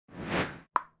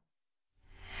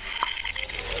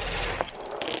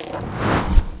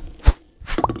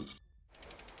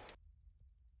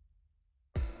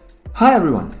Hi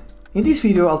everyone! In this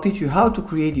video I'll teach you how to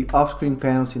create the off-screen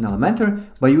panels in Elementor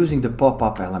by using the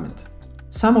pop-up element.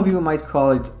 Some of you might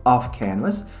call it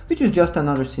off-canvas, which is just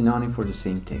another synonym for the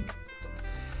same thing.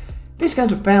 These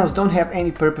kinds of panels don't have any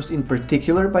purpose in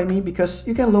particular by me because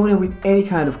you can load them with any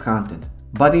kind of content.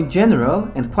 But in general,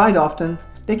 and quite often,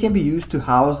 they can be used to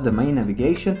house the main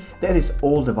navigation that is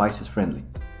all devices friendly.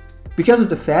 Because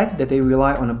of the fact that they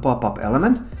rely on a pop-up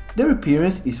element, their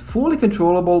appearance is fully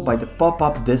controllable by the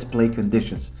pop-up display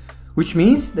conditions, which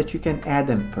means that you can add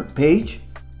them per page,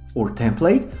 or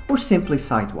template, or simply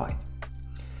site-wide.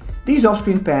 These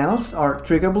off-screen panels are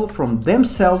triggerable from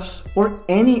themselves or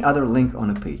any other link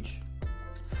on a page.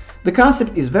 The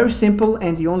concept is very simple,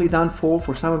 and the only downfall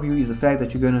for some of you is the fact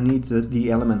that you're going to need the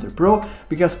Elementor Pro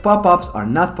because pop-ups are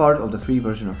not part of the free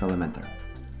version of Elementor.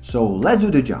 So let's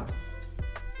do the job.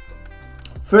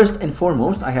 First and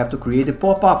foremost, I have to create a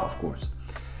pop-up, of course.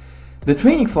 The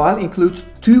training file includes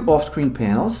two off-screen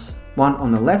panels, one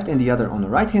on the left and the other on the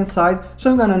right hand side,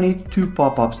 so I'm going to need two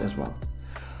pop-ups as well.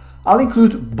 I'll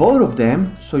include both of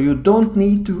them so you don't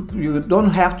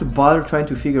have to bother trying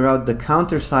to figure out the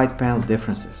counter side panel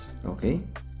differences. Okay,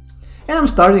 and I'm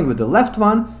starting with the left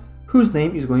one, whose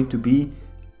name is going to be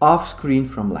off screen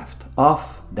from left,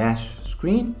 off dash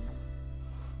screen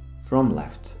from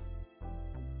left.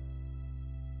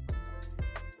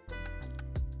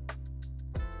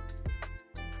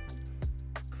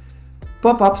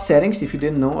 Pop-up settings, if you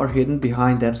didn't know, are hidden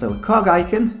behind that little cog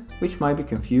icon, which might be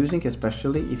confusing,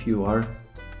 especially if you are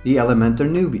the Elementor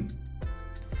newbie.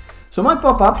 So my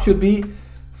pop-up should be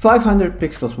 500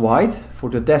 pixels wide for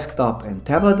the desktop and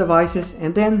tablet devices,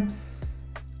 and then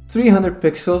 300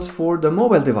 pixels for the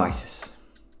mobile devices.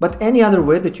 But any other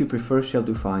width that you prefer shall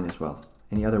do fine as well,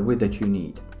 any other width that you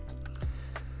need.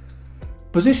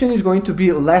 Position is going to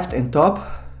be left and top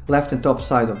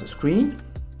side of the screen.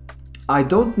 I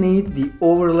don't need the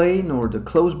overlay nor the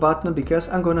close button because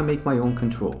I'm going to make my own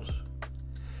controls.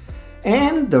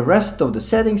 And the rest of the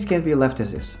settings can be left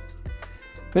as is.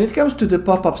 When it comes to the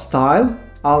pop-up style,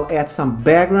 I'll add some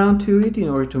background to it in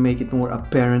order to make it more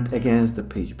apparent against the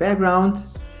page background.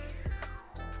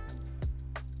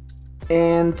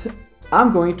 And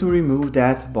I'm going to remove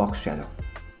that box shadow.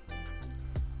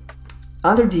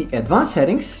 Under the advanced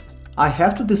settings, I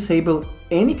have to disable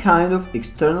any kind of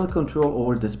external control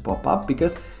over this pop-up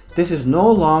because this is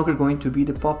no longer going to be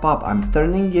the pop-up. I'm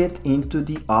turning it into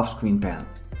the off-screen panel.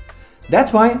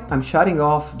 That's why I'm shutting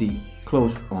off the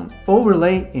close on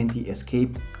overlay and the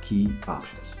escape key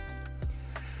options.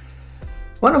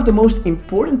 One of the most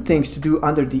important things to do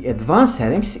under the advanced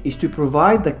settings is to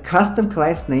provide the custom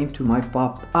class name to my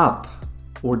pop-up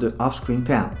or the off-screen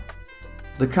panel.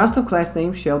 The custom class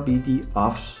name shall be the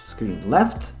off-screen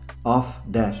left,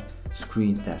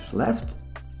 off-screen left,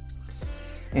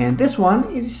 and this one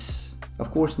is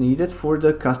of course needed for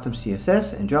the custom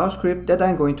CSS and JavaScript that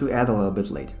I'm going to add a little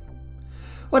bit later.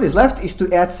 What is left is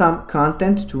to add some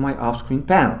content to my off-screen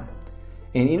panel.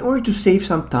 And in order to save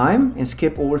some time and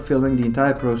skip over filming the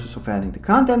entire process of adding the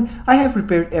content, I have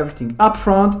prepared everything up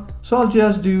front, so I'll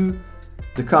just do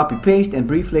the copy paste and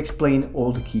briefly explain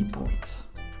all the key points.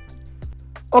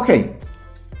 Okay,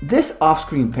 this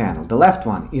off-screen panel, the left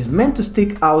one, is meant to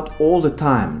stick out all the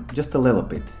time, just a little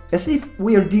bit, as if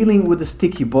we are dealing with a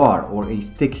sticky bar or a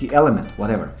sticky element,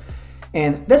 whatever.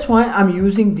 And that's why I'm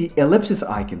using the ellipsis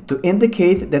icon to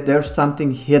indicate that there's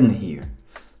something hidden here.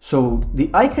 So the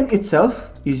icon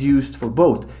itself is used for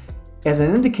both as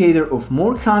an indicator of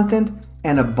more content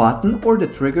and a button or the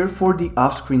trigger for the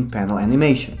off-screen panel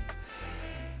animation.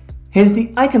 Hence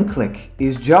the icon click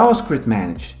is JavaScript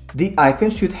managed. The icon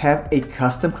should have a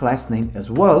custom class name as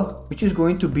well, which is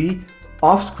going to be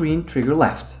off-screen trigger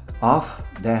left,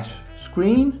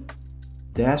 off-screen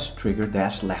trigger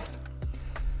left.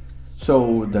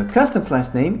 So the custom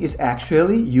class name is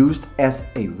actually used as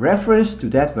a reference to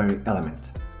that very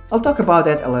element. I'll talk about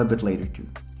that a little bit later too.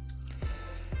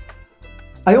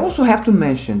 I also have to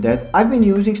mention that I've been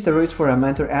using Steroids for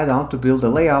Elementor add-on to build the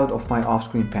layout of my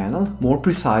off-screen panel, more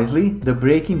precisely the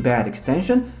Breaking Bad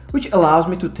extension, which allows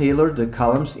me to tailor the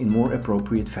columns in more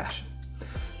appropriate fashion.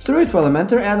 Steroids for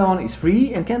Elementor add-on is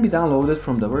free and can be downloaded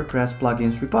from the WordPress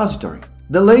plugins repository.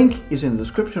 The link is in the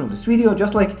description of this video,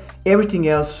 just like everything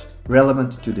else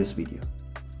relevant to this video.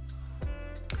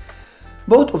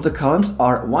 Both of the columns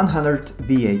are 100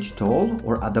 VH tall,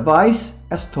 or otherwise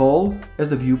as tall as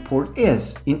the viewport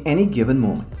is in any given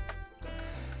moment.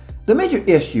 The major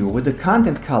issue with the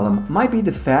content column might be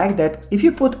the fact that if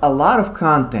you put a lot of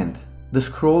content, the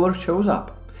scroller shows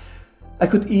up. I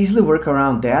could easily work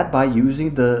around that by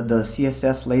using the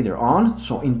CSS later on,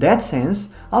 so in that sense,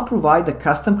 I'll provide the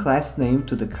custom class name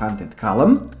to the content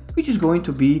column, which is going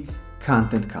to be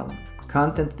content column,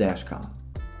 content dash column.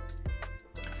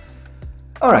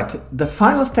 All right, the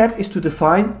final step is to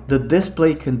define the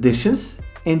display conditions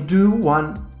and do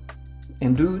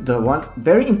the one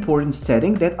very important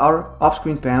setting that our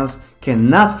off-screen panels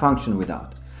cannot function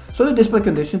without. So the display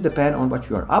conditions depend on what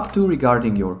you are up to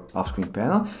regarding your off-screen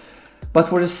panel, but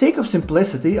for the sake of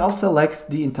simplicity, I'll select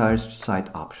the entire site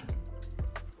option.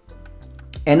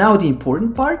 And now the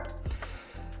important part,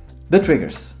 the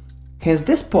triggers. Hence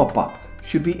this pop-up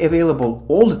should be available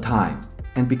all the time,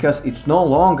 and because it's no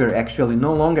longer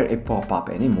a pop-up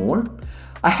anymore,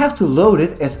 I have to load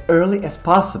it as early as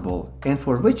possible, and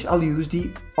for which I'll use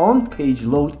the on-page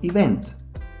load event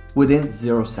within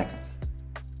 0 seconds.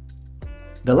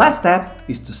 The last step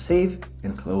is to save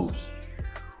and close.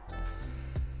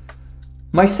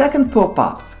 My second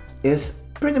pop-up is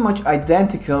pretty much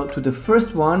identical to the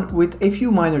first one with a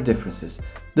few minor differences.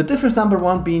 The difference number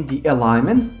one being the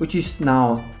alignment, which is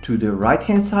now to the right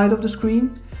hand side of the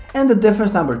screen, and the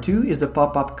difference number two is the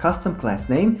pop-up custom class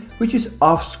name, which is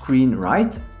off-screen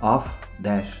right,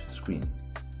 off-screen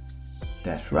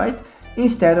right,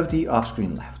 instead of the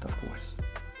off-screen left, of course.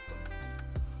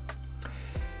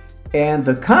 And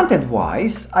the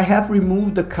content-wise, I have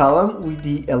removed the column with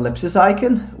the ellipsis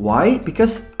icon. Why?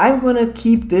 Because I'm going to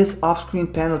keep this off-screen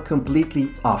panel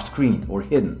completely off-screen or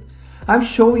hidden. I'm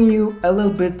showing you a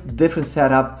little bit different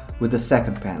setup with the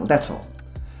second panel, that's all.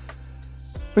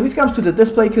 When it comes to the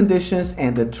display conditions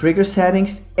and the trigger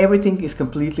settings, everything is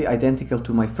completely identical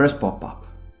to my first pop-up.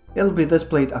 It'll be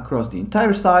displayed across the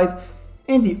entire site,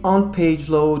 and the on-page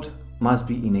load must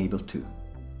be enabled too.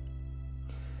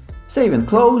 Save and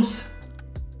close,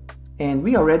 and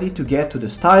we are ready to get to the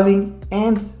styling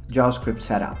and JavaScript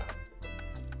setup.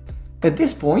 At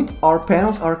this point, our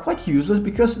panels are quite useless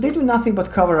because they do nothing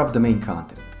but cover up the main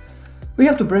content. We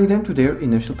have to bring them to their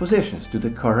initial positions, to the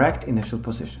correct initial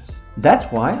positions. That's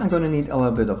why I'm going to need a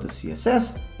little bit of the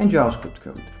CSS and JavaScript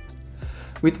code.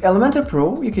 With Elementor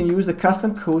Pro, you can use the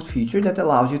custom code feature that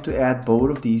allows you to add both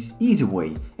of these easy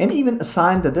way and even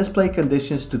assign the display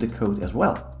conditions to the code as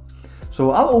well.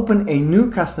 So I'll open a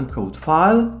new custom code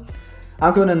file.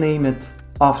 I'm going to name it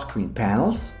off-screen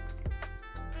panels.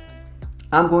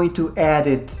 I'm going to add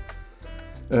it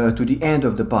to the end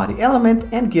of the body element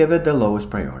and give it the lowest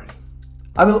priority.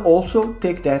 I will also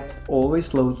take that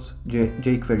always loads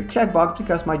jQuery checkbox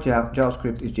because my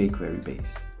JavaScript is jQuery based.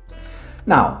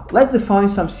 Now let's define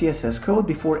some CSS code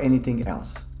before anything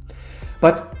else.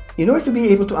 But in order to be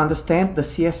able to understand the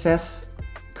CSS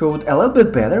code a little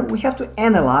bit better, we have to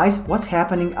analyze what's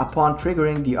happening upon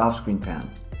triggering the off-screen panel.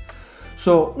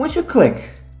 So once you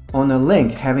click on a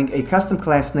link having a custom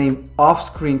class name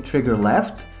off-screen trigger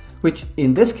left, which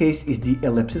in this case is the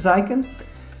ellipsis icon,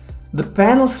 the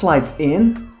panel slides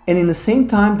in, and in the same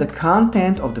time the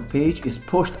content of the page is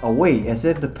pushed away as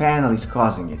if the panel is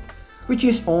causing it, which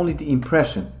is only the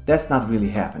impression. That's not really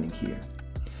happening here.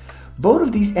 Both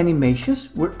of these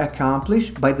animations were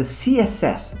accomplished by the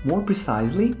CSS, more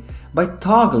precisely by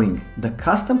toggling the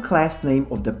custom class name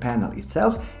of the panel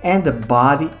itself and the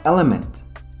body element.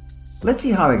 Let's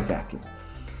see how exactly.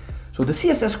 So the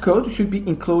CSS code should be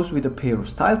enclosed with a pair of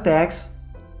style tags,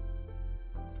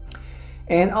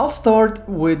 and I'll start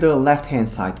with the left-hand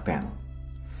side panel.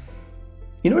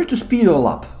 In order to speed it all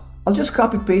up, I'll just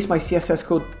copy-paste my CSS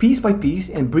code piece by piece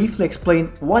and briefly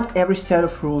explain what every set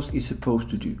of rules is supposed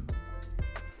to do.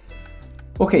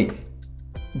 Okay,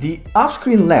 the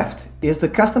off-screen left is the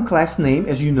custom class name,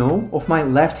 as you know, of my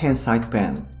left-hand side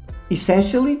panel.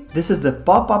 Essentially, this is the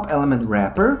pop-up element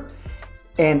wrapper,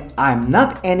 and I'm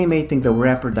not animating the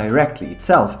wrapper directly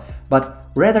itself, but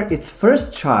rather its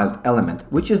first child element,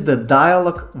 which is the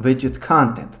dialog widget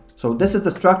content. So this is the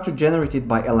structure generated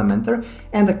by Elementor,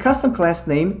 and the custom class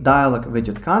name dialog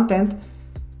widget content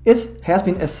has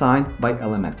been assigned by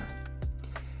Elementor.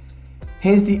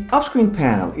 Hence the off-screen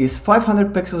panel is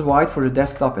 500 pixels wide for the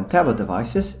desktop and tablet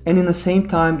devices, and in the same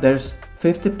time there's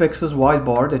 50 pixels wide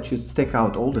bar that should stick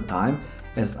out all the time,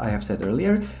 as I have said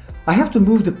earlier. I have to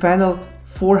move the panel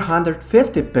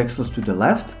 450 pixels to the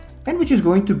left, and which is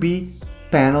going to be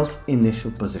panel's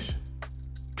initial position.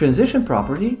 Transition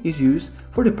property is used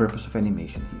for the purpose of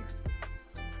animation here.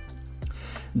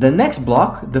 The next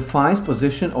block defines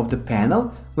position of the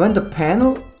panel when the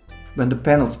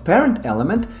panel's parent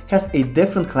element has a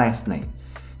different class name.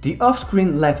 The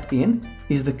off-screen left in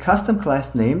is the custom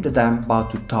class name that I'm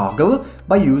about to toggle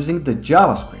by using the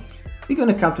JavaScript. We're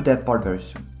going to come to that part very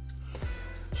soon.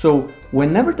 So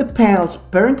whenever the panel's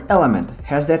parent element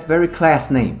has that very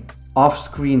class name,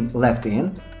 off-screen left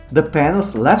in, the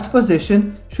panel's left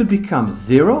position should become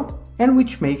 0, and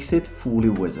which makes it fully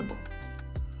visible.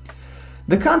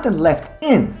 The content left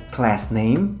in class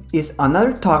name is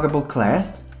another toggleable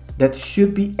class that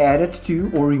should be added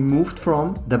to or removed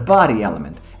from the body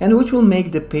element, and which will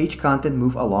make the page content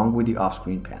move along with the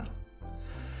off-screen panel.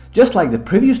 Just like the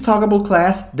previous toggleable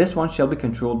class, this one shall be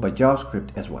controlled by JavaScript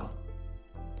as well.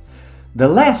 The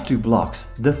last two blocks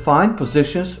define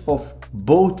positions of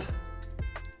both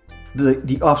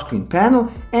the off-screen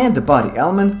panel and the body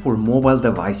element for mobile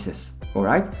devices.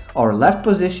 Alright, our left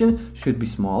position should be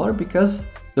smaller because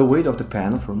the width of the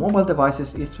panel for mobile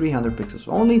devices is 300 pixels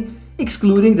only,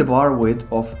 excluding the bar width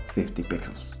of 50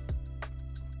 pixels.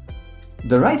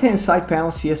 The right-hand side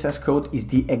panel CSS code is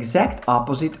the exact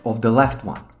opposite of the left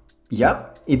one.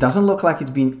 Yep, it doesn't look like it's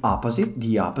being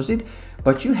the opposite,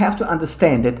 but you have to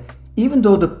understand that even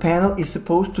though the panel is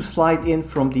supposed to slide in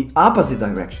from the opposite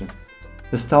direction,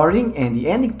 the starting and the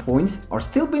ending points are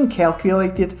still being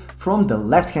calculated from the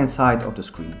left-hand side of the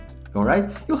screen. Alright,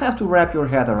 you'll have to wrap your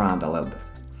head around a little bit.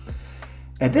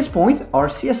 At this point, our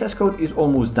CSS code is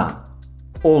almost done.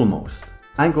 Almost.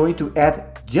 I'm going to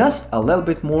add just a little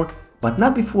bit more, but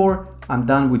not before I'm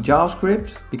done with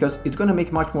JavaScript, because it's going to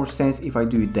make much more sense if I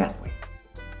do it that way.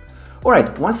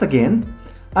 Alright, once again,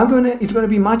 it's going to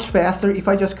be much faster if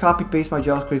I just copy paste my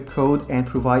JavaScript code and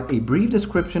provide a brief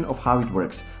description of how it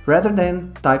works, rather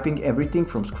than typing everything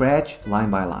from scratch line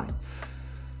by line.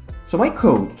 So my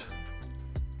code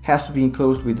has to be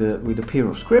enclosed with a pair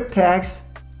of script tags,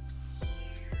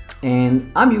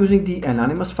 and I'm using the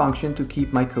anonymous function to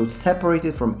keep my code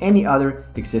separated from any other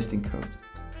existing code.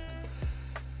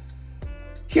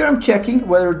 Here I'm checking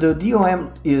whether the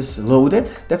DOM is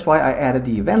loaded. That's why I added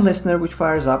the event listener, which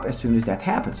fires up as soon as that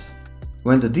happens.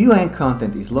 When the DOM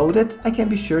content is loaded, I can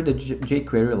be sure that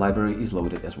jQuery library is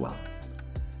loaded as well.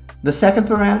 The second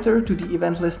parameter to the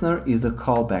event listener is the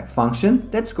callback function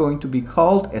that's going to be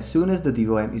called as soon as the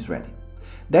DOM is ready.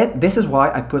 This is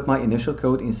why I put my initial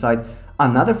code inside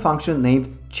another function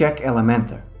named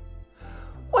checkElementor.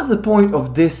 What's the point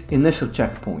of this initial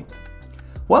checkpoint?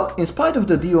 Well, in spite of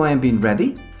the DOM being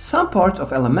ready, some parts of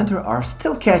Elementor are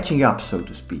still catching up, so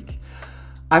to speak.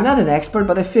 I'm not an expert,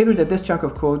 but I figured that this chunk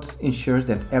of code ensures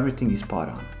that everything is spot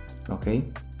on. Okay?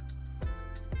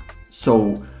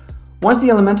 So, once the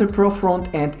Elementor Pro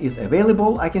front end is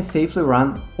available, I can safely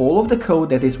run all of the code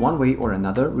that is one way or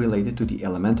another related to the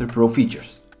Elementor Pro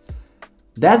features.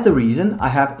 That's the reason I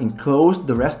have enclosed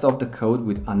the rest of the code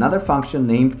with another function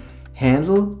named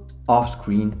handle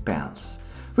off-screen panels,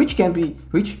 which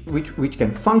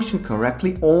can function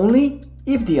correctly only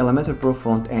if the Elementor Pro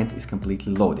front end is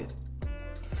completely loaded.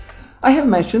 I have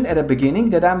mentioned at the beginning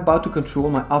that I'm about to control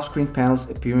my off-screen panel's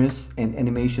appearance and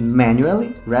animation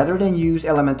manually rather than use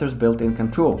Elementor's built-in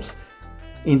controls.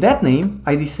 In that name,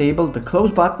 I disabled the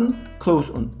close button, close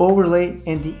on overlay,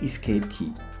 and the escape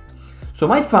key. So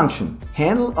my function,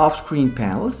 handle off-screen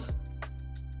panels,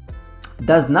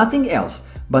 does nothing else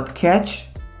but catch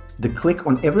the click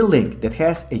on every link that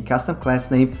has a custom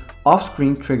class name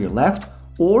off-screen trigger left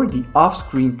or the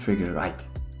off-screen trigger right.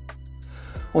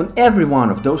 On every one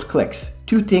of those clicks,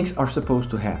 two things are supposed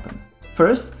to happen.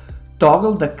 First,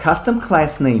 toggle the custom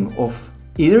class name of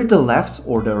either the left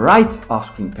or the right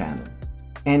off-screen panel.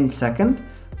 And second,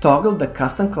 toggle the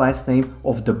custom class name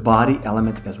of the body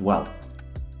element as well.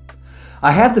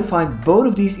 I have defined both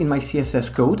of these in my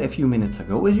CSS code a few minutes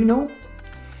ago, as you know.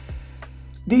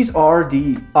 These are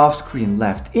the off-screen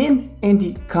left in and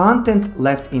the content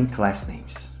left in class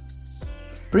names.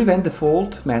 Prevent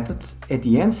default method at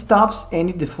the end stops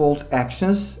any default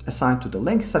actions assigned to the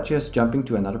link, such as jumping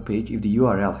to another page if the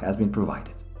URL has been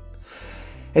provided.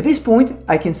 At this point,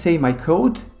 I can save my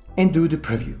code and do the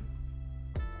preview.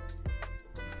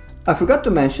 I forgot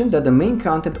to mention that the main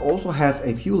content also has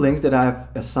a few links that I've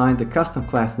assigned the custom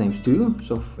class names to,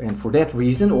 and for that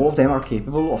reason all of them are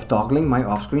capable of toggling my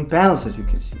off-screen panels, as you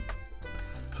can see.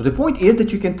 So the point is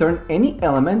that you can turn any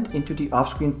element into the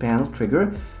off-screen panel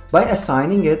trigger by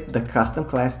assigning it the custom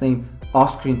class name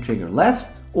off-screen trigger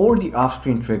left or the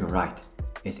off-screen trigger right.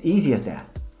 As easy as that.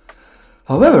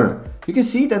 However, you can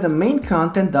see that the main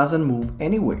content doesn't move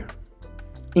anywhere.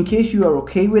 In case you are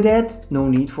okay with that, no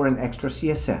need for an extra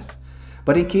CSS.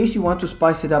 But in case you want to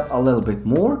spice it up a little bit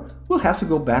more, we'll have to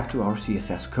go back to our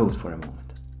CSS code for a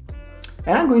moment.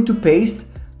 And I'm going to paste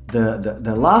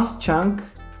the last chunk,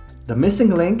 the missing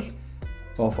link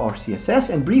of our CSS,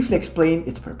 and briefly explain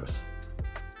its purpose.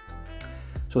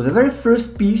 So the very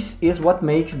first piece is what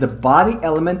makes the body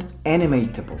element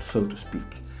animatable, so to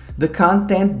speak. The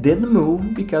content didn't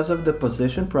move because of the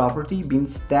position property being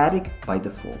static by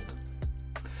default.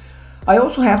 I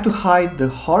also have to hide the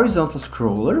horizontal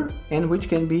scroller, and which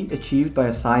can be achieved by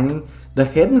assigning the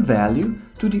hidden value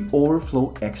to the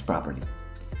overflow X property.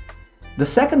 The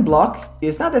second block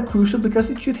is not that crucial because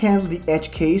it should handle the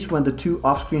edge case when the two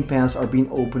off-screen panels are being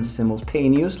opened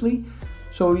simultaneously.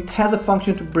 So it has a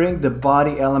function to bring the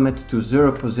body element to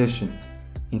 0 position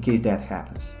in case that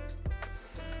happens.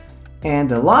 And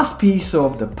the last piece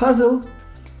of the puzzle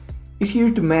is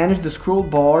here to manage the scroll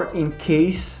bar in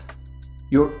case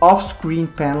your off-screen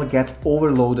panel gets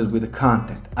overloaded with the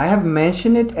content. I have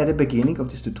mentioned it at the beginning of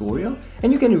this tutorial,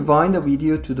 and you can rewind the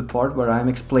video to the part where I'm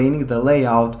explaining the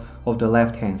layout of the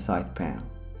left-hand side panel.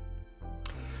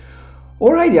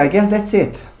 Alrighty, I guess that's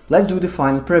it. Let's do the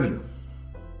final preview.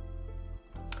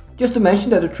 Just to mention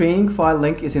that the training file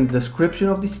link is in the description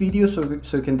of this video, so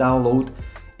you can download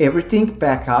everything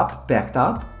backed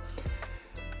up.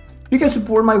 You can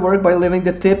support my work by leaving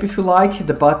the tip if you like.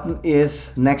 The button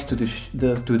is next to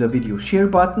the video share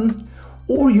button,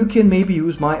 or you can maybe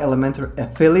use my Elementor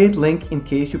affiliate link in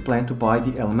case you plan to buy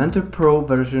the Elementor Pro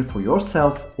version for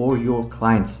yourself or your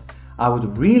clients. I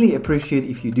would really appreciate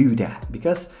if you do that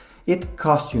because it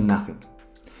costs you nothing.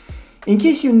 In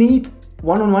case you need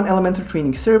one-on-one Elementor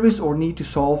training service or need to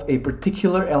solve a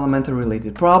particular Elementor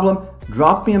related problem,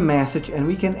 drop me a message and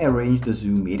we can arrange the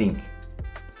Zoom meeting.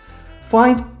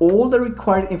 Find all the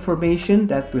required information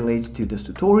that relates to this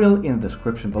tutorial in the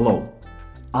description below.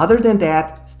 Other than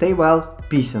that, stay well,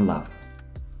 peace and love.